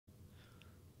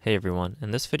Hey everyone,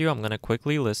 in this video I'm going to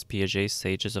quickly list Piaget's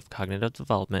stages of cognitive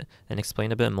development and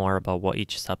explain a bit more about what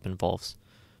each step involves.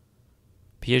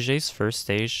 Piaget's first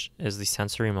stage is the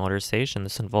sensory motor stage, and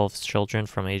this involves children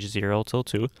from age 0 till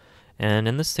 2. And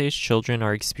in this stage, children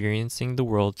are experiencing the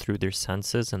world through their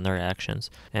senses and their actions.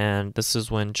 And this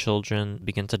is when children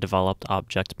begin to develop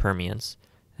object permeance.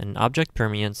 And object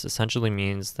permeance essentially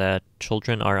means that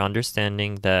children are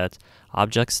understanding that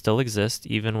objects still exist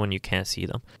even when you can't see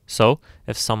them. So,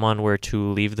 if someone were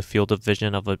to leave the field of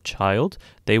vision of a child,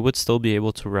 they would still be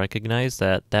able to recognize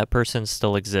that that person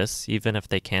still exists even if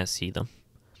they can't see them.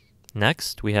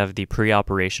 Next, we have the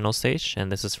pre-operational stage,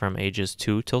 and this is from ages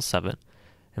 2 till 7.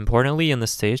 Importantly, in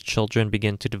this stage, children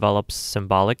begin to develop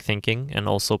symbolic thinking and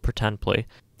also pretend play.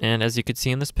 And as you can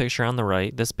see in this picture on the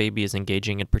right, this baby is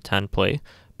engaging in pretend play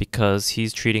because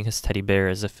he's treating his teddy bear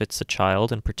as if it's a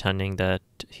child and pretending that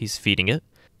he's feeding it.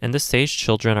 In this stage,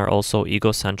 children are also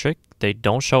egocentric. They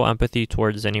don't show empathy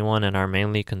towards anyone and are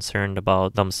mainly concerned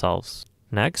about themselves.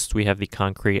 Next, we have the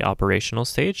concrete operational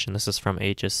stage, and this is from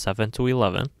ages 7 to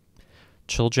 11.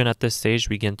 Children at this stage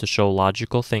begin to show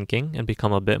logical thinking and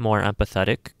become a bit more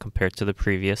empathetic compared to the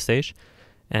previous stage.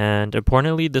 And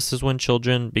importantly, this is when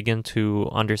children begin to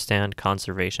understand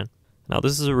conservation. Now,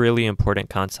 this is a really important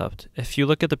concept. If you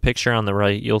look at the picture on the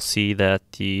right, you'll see that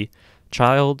the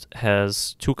child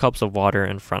has 2 cups of water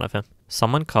in front of him.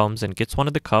 Someone comes and gets one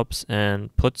of the cups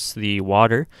and puts the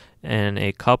water in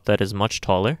a cup that is much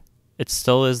taller. It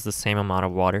still is the same amount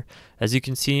of water. As you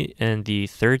can see in the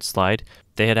third slide,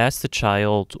 they had asked the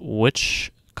child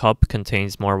which cup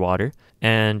contains more water,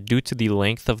 and due to the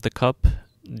length of the cup,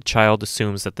 the child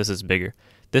assumes that this is bigger.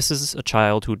 This is a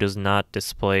child who does not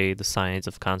display the signs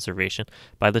of conservation.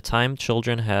 By the time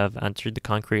children have entered the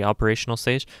concrete operational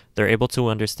stage, they're able to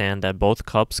understand that both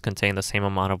cups contain the same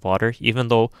amount of water, even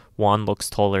though one looks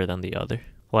taller than the other.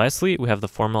 Lastly, we have the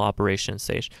formal operation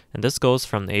stage, and this goes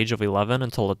from the age of 11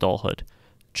 until adulthood.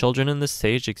 Children in this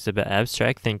stage exhibit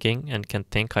abstract thinking and can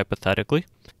think hypothetically.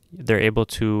 They're able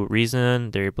to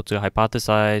reason, they're able to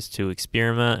hypothesize, to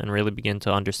experiment, and really begin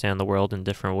to understand the world in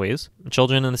different ways.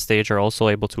 Children in this stage are also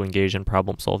able to engage in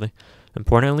problem solving.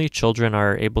 Importantly, children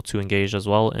are able to engage as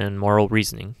well in moral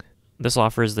reasoning. This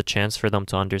offers the chance for them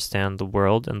to understand the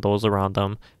world and those around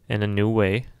them in a new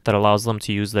way that allows them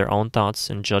to use their own thoughts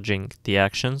in judging the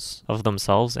actions of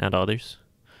themselves and others.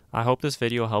 I hope this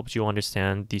video helped you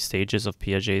understand the stages of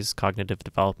Piaget's cognitive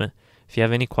development. If you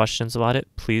have any questions about it,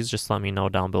 please just let me know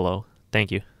down below.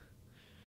 Thank you.